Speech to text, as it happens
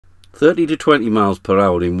30 to 20 miles per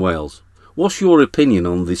hour in Wales. What's your opinion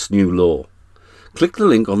on this new law? Click the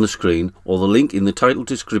link on the screen or the link in the title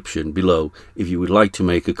description below if you would like to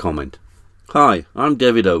make a comment. Hi, I'm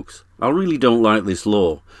David Oakes. I really don't like this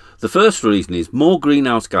law. The first reason is more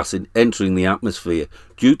greenhouse gas entering the atmosphere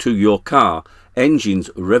due to your car engines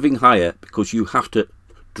revving higher because you have to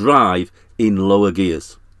drive in lower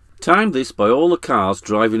gears. Time this by all the cars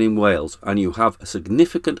driving in Wales and you have a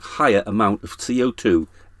significant higher amount of CO2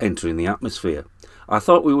 entering the atmosphere. I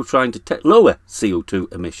thought we were trying to lower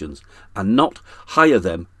CO2 emissions and not higher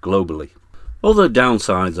them globally. Other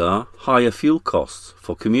downsides are higher fuel costs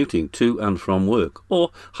for commuting to and from work,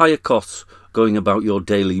 or higher costs going about your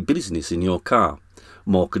daily business in your car,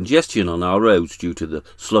 more congestion on our roads due to the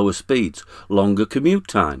slower speeds, longer commute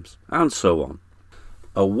times, and so on.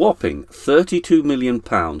 A whopping £32 million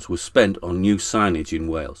was spent on new signage in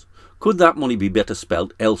Wales. Could that money be better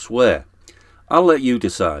spent elsewhere? I'll let you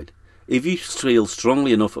decide. If you feel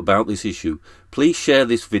strongly enough about this issue, please share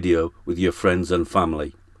this video with your friends and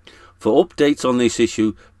family. For updates on this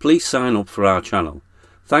issue, please sign up for our channel.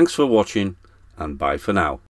 Thanks for watching and bye for now.